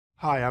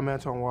Hi, I'm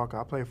Antoine Walker.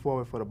 I play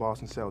forward for the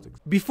Boston Celtics.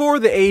 Before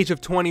the age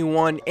of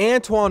 21,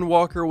 Antoine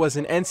Walker was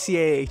an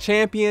NCAA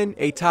champion,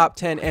 a top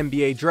 10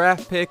 NBA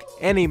draft pick,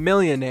 and a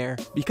millionaire.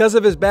 Because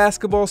of his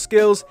basketball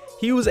skills,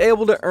 he was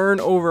able to earn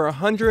over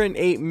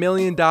 $108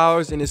 million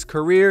in his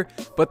career,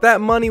 but that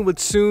money would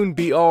soon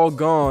be all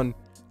gone.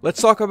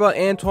 Let's talk about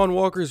Antoine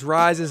Walker's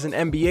rise as an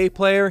NBA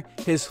player,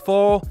 his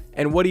fall,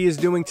 and what he is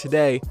doing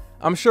today.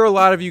 I'm sure a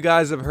lot of you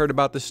guys have heard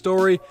about the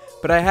story,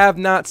 but I have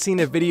not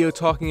seen a video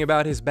talking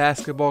about his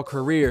basketball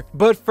career.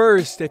 But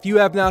first, if you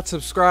have not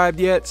subscribed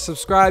yet,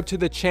 subscribe to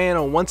the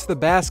channel. Once the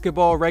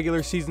basketball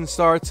regular season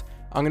starts,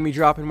 I'm going to be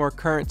dropping more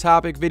current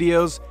topic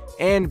videos,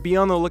 and be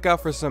on the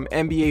lookout for some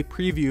NBA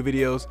preview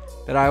videos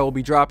that I will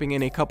be dropping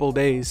in a couple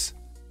days.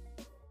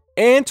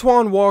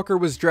 Antoine Walker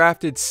was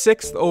drafted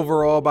 6th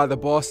overall by the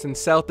Boston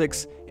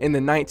Celtics in the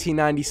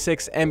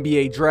 1996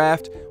 NBA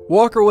draft.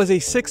 Walker was a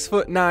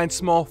 6'9"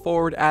 small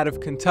forward out of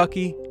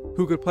Kentucky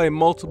who could play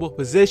multiple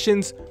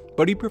positions,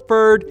 but he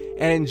preferred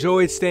and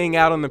enjoyed staying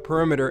out on the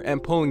perimeter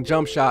and pulling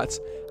jump shots.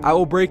 I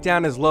will break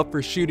down his love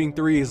for shooting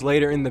threes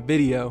later in the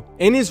video.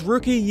 In his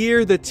rookie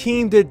year, the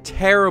team did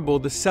terrible.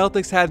 The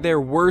Celtics had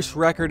their worst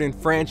record in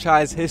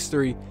franchise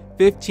history,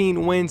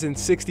 15 wins and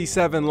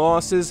 67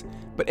 losses.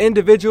 But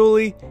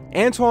individually,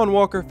 Antoine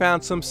Walker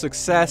found some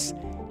success.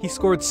 He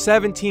scored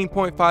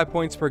 17.5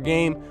 points per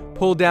game,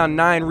 pulled down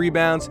 9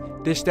 rebounds,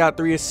 dished out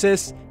 3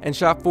 assists, and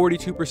shot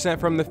 42%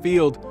 from the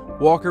field.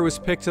 Walker was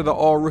picked to the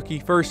all-rookie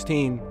first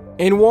team.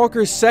 In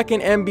Walker's second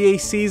NBA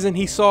season,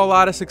 he saw a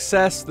lot of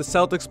success. The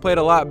Celtics played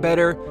a lot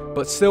better,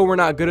 but still were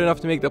not good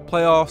enough to make the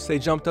playoffs. They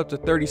jumped up to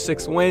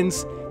 36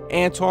 wins.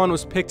 Antoine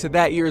was picked to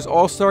that year's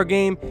All-Star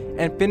game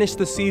and finished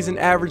the season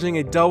averaging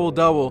a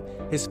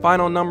double-double. His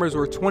final numbers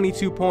were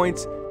 22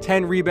 points,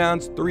 10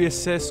 rebounds, 3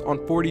 assists on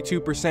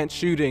 42%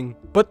 shooting.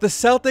 But the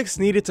Celtics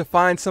needed to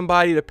find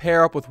somebody to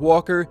pair up with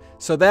Walker,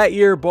 so that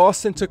year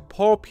Boston took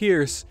Paul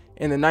Pierce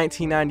in the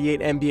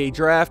 1998 NBA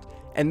draft,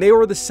 and they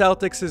were the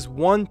Celtics'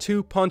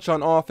 1-2 punch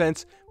on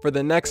offense for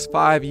the next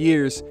 5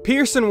 years.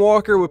 Pierce and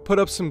Walker would put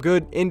up some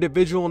good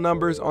individual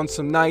numbers on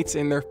some nights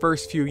in their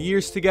first few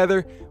years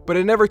together, but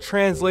it never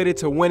translated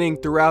to winning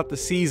throughout the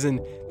season.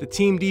 The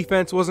team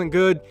defense wasn't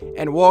good,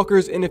 and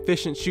Walker's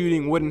inefficient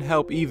shooting wouldn't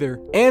help either.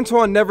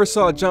 Antoine never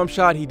saw a jump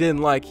shot he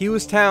didn't like. He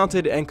was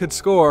talented and could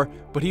score,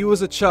 but he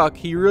was a chuck.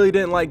 He really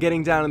didn't like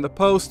getting down in the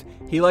post.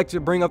 He liked to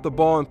bring up the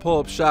ball and pull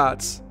up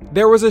shots.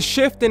 There was a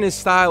shift in his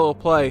style of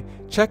play.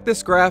 Check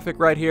this graphic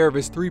right here of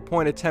his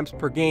three-point attempts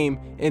per game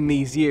in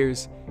these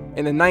years.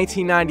 In the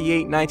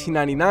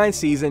 1998-1999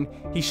 season,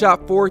 he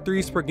shot 4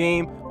 threes per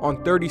game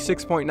on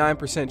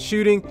 36.9%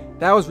 shooting.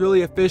 That was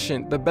really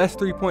efficient. The best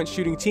three-point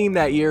shooting team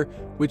that year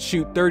would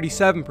shoot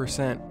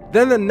 37%.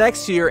 Then the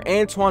next year,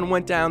 Antoine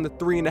went down to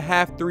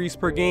 3.5 threes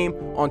per game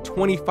on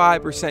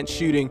 25%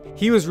 shooting.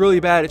 He was really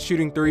bad at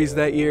shooting threes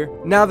that year.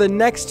 Now the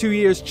next 2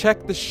 years,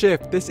 check the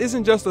shift. This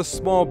isn't just a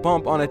small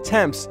bump on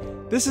attempts.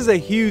 This is a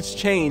huge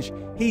change.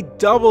 He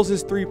doubles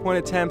his three-point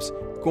attempts,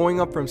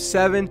 going up from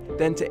 7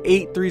 then to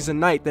 8 threes a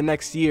night the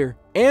next year.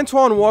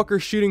 Antoine Walker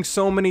shooting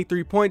so many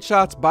three-point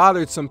shots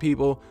bothered some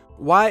people.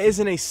 Why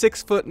isn't a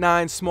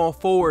 6'9" small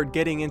forward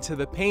getting into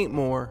the paint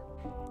more?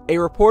 A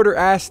reporter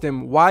asked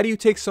him, "Why do you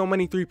take so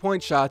many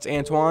three-point shots,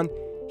 Antoine?"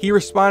 He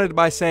responded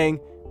by saying,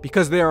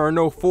 "Because there are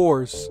no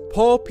fours."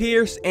 Paul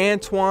Pierce,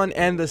 Antoine,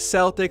 and the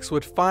Celtics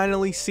would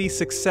finally see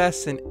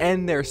success and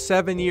end their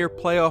 7-year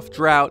playoff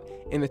drought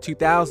in the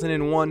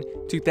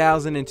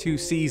 2001-2002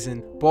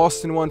 season.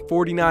 Boston won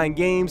 49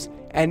 games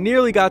and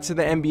nearly got to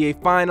the NBA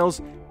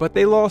Finals, but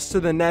they lost to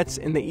the Nets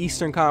in the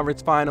Eastern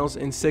Conference Finals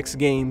in 6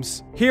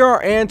 games. Here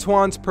are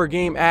Antoine's per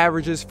game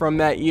averages from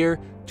that year: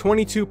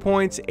 22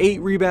 points, 8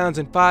 rebounds,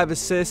 and 5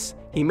 assists.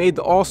 He made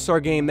the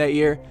All-Star game that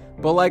year,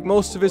 but like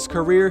most of his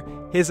career,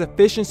 his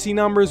efficiency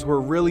numbers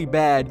were really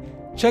bad.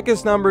 Check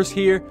his numbers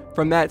here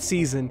from that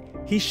season.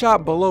 He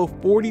shot below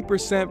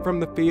 40% from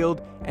the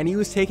field, and he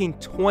was taking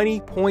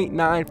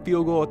 20.9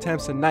 field goal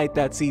attempts a night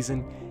that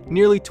season.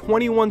 Nearly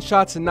 21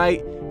 shots a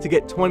night to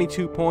get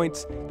 22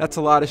 points. That's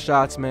a lot of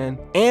shots, man.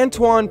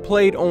 Antoine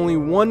played only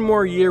 1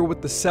 more year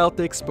with the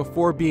Celtics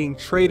before being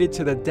traded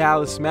to the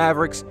Dallas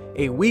Mavericks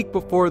a week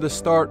before the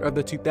start of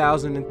the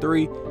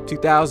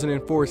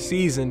 2003-2004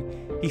 season.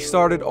 He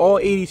started all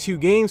 82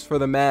 games for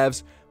the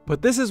Mavs,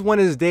 but this is when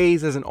his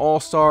days as an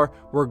all-star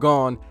were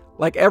gone.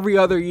 Like every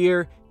other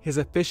year, his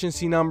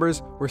efficiency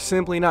numbers were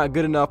simply not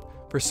good enough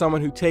for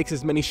someone who takes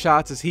as many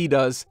shots as he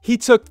does. He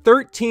took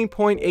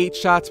 13.8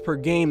 shots per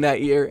game that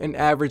year and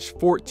averaged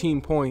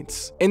 14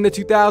 points. In the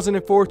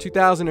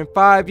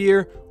 2004-2005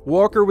 year,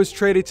 Walker was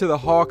traded to the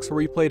Hawks,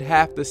 where he played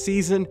half the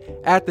season.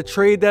 At the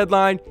trade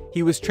deadline,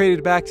 he was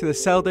traded back to the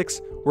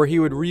Celtics, where he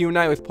would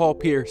reunite with Paul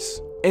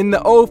Pierce. In the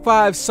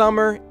 2005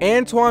 summer,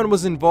 Antoine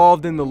was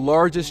involved in the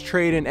largest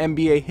trade in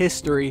NBA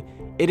history.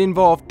 It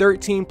involved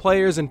 13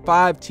 players and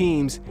 5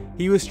 teams.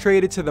 He was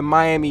traded to the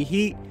Miami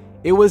Heat.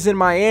 It was in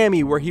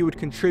Miami where he would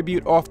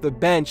contribute off the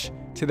bench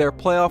to their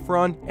playoff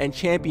run and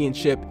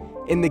championship.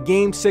 In the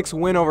Game 6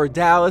 win over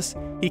Dallas,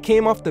 he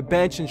came off the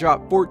bench and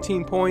dropped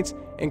 14 points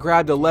and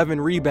grabbed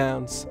 11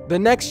 rebounds. The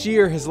next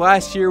year, his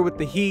last year with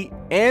the Heat,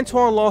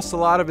 Antoine lost a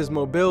lot of his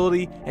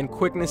mobility and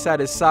quickness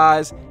at his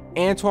size.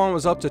 Antoine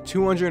was up to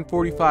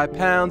 245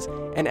 pounds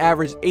and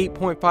averaged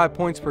 8.5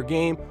 points per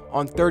game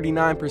on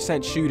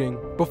 39% shooting.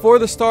 Before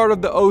the start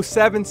of the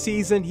 07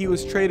 season, he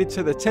was traded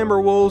to the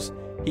Timberwolves.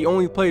 He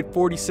only played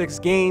 46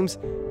 games.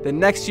 The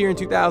next year in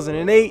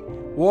 2008,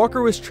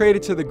 Walker was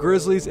traded to the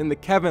Grizzlies in the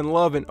Kevin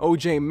Love and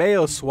OJ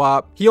Mayo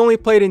swap. He only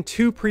played in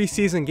 2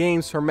 preseason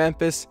games for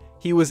Memphis.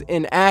 He was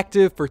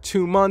inactive for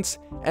 2 months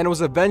and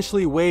was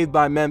eventually waived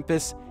by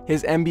Memphis.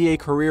 His NBA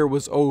career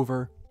was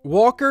over.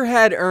 Walker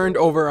had earned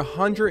over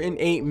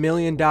 $108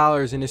 million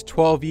in his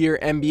 12-year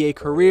NBA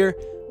career,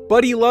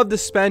 but he loved to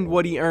spend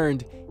what he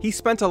earned. He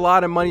spent a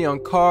lot of money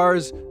on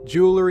cars,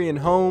 jewelry, and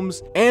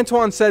homes.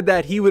 Antoine said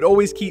that he would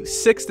always keep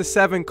 6 to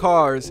 7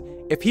 cars.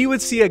 If he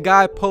would see a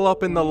guy pull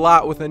up in the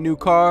lot with a new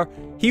car,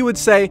 he would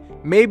say,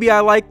 maybe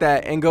I like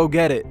that, and go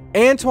get it.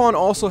 Antoine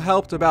also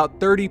helped about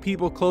 30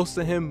 people close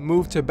to him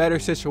move to better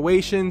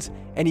situations,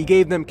 and he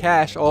gave them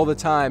cash all the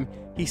time.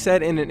 He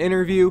said in an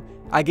interview,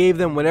 I gave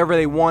them whatever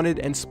they wanted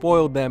and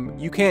spoiled them.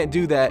 You can't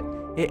do that.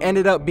 It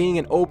ended up being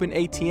an open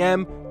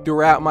ATM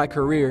throughout my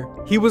career.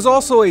 He was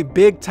also a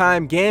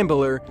big-time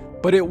gambler,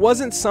 but it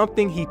wasn't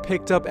something he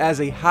picked up as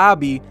a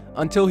hobby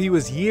until he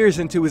was years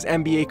into his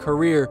NBA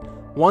career.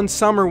 One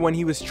summer when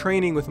he was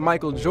training with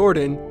Michael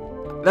Jordan,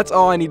 that's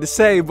all I need to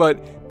say,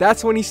 but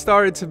that's when he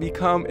started to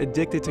become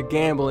addicted to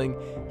gambling.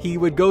 He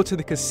would go to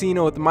the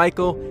casino with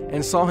Michael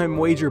and saw him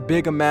wager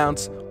big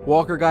amounts.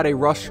 Walker got a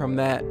rush from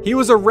that. He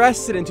was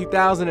arrested in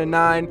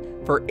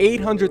 2009 for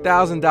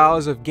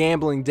 $800,000 of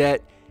gambling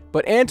debt,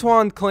 but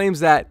Antoine claims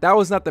that that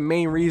was not the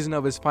main reason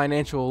of his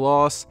financial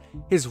loss.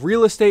 His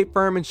real estate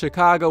firm in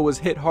Chicago was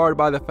hit hard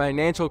by the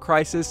financial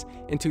crisis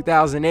in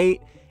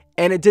 2008,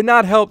 and it did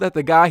not help that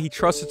the guy he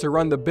trusted to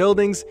run the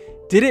buildings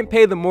didn't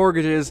pay the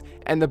mortgages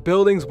and the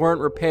buildings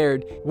weren't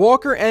repaired.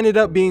 Walker ended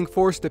up being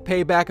forced to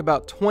pay back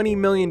about $20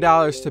 million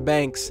to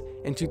banks.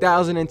 In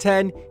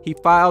 2010, he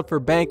filed for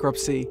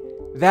bankruptcy.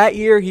 That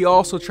year, he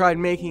also tried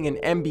making an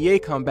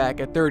NBA comeback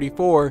at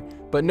 34,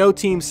 but no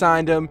team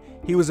signed him.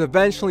 He was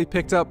eventually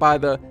picked up by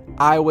the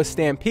Iowa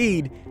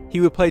Stampede. He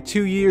would play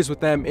 2 years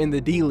with them in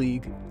the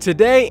D-League.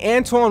 Today,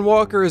 Antoine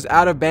Walker is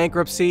out of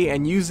bankruptcy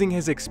and using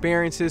his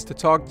experiences to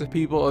talk to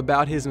people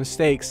about his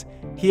mistakes.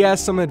 He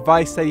has some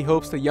advice that he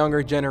hopes the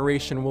younger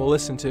generation will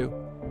listen to.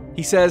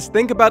 He says,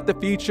 think about the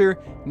future,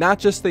 not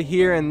just the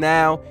here and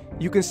now.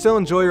 You can still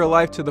enjoy your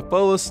life to the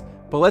fullest,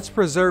 but let's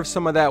preserve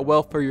some of that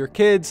wealth for your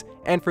kids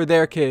and for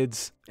their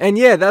kids. And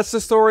yeah, that's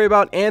the story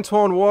about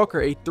Antoine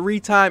Walker, a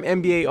 3-time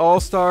NBA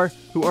All-Star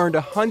who earned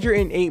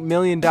 $108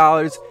 million,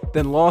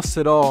 then lost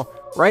it all.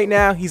 Right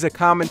now, he's a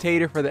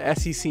commentator for the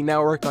SEC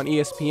Network on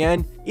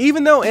ESPN.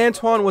 Even though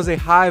Antoine was a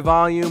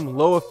high-volume,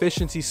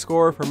 low-efficiency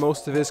scorer for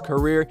most of his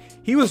career,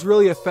 he was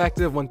really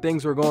effective when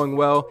things were going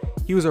well.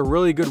 He was a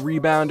really good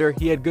rebounder,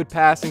 he had good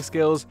passing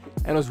skills,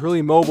 and was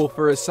really mobile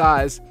for his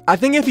size. I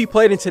think if he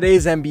played in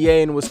today's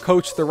NBA and was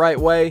coached the right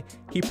way,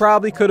 he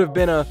probably could have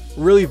been a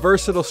really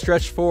versatile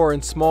stretch 4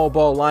 in small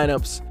ball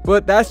lineups.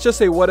 But that's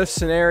just a what-if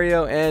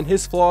scenario, and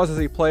his flaws as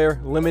a player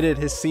limited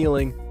his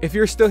ceiling. If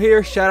you're still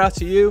here, shout out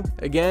to you.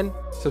 Again,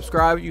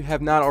 subscribe if you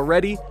have not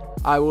already.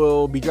 I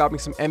will be dropping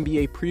some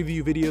NBA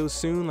preview videos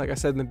soon, like I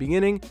said in the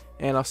beginning,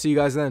 and I'll see you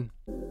guys then.